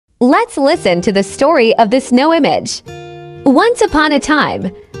Let's listen to the story of the snow image. Once upon a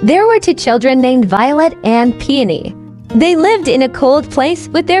time, there were two children named Violet and Peony. They lived in a cold place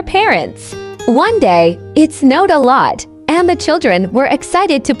with their parents. One day, it snowed a lot, and the children were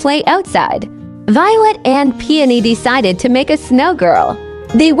excited to play outside. Violet and Peony decided to make a snow girl.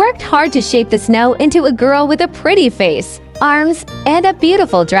 They worked hard to shape the snow into a girl with a pretty face, arms, and a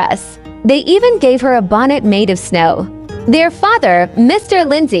beautiful dress. They even gave her a bonnet made of snow. Their father, Mr.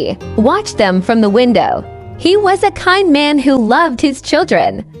 Lindsay, watched them from the window. He was a kind man who loved his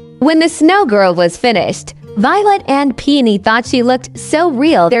children. When the snow girl was finished, Violet and Peony thought she looked so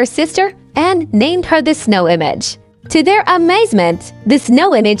real, their sister, and named her the snow image. To their amazement, the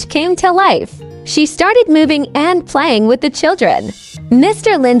snow image came to life. She started moving and playing with the children.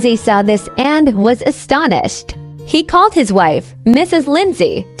 Mr. Lindsay saw this and was astonished. He called his wife, Mrs.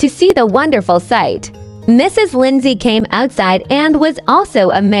 Lindsay, to see the wonderful sight. Mrs. Lindsay came outside and was also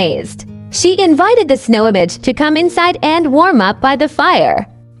amazed. She invited the snow image to come inside and warm up by the fire.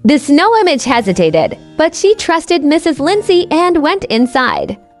 The snow image hesitated, but she trusted Mrs. Lindsay and went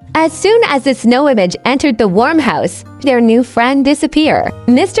inside. As soon as the snow image entered the warm house, their new friend disappeared.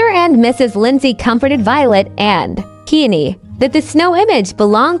 Mr. and Mrs. Lindsay comforted Violet and Peony that the snow image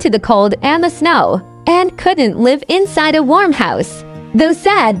belonged to the cold and the snow and couldn't live inside a warm house. Though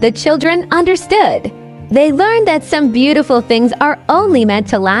sad, the children understood. They learned that some beautiful things are only meant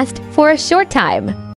to last for a short time.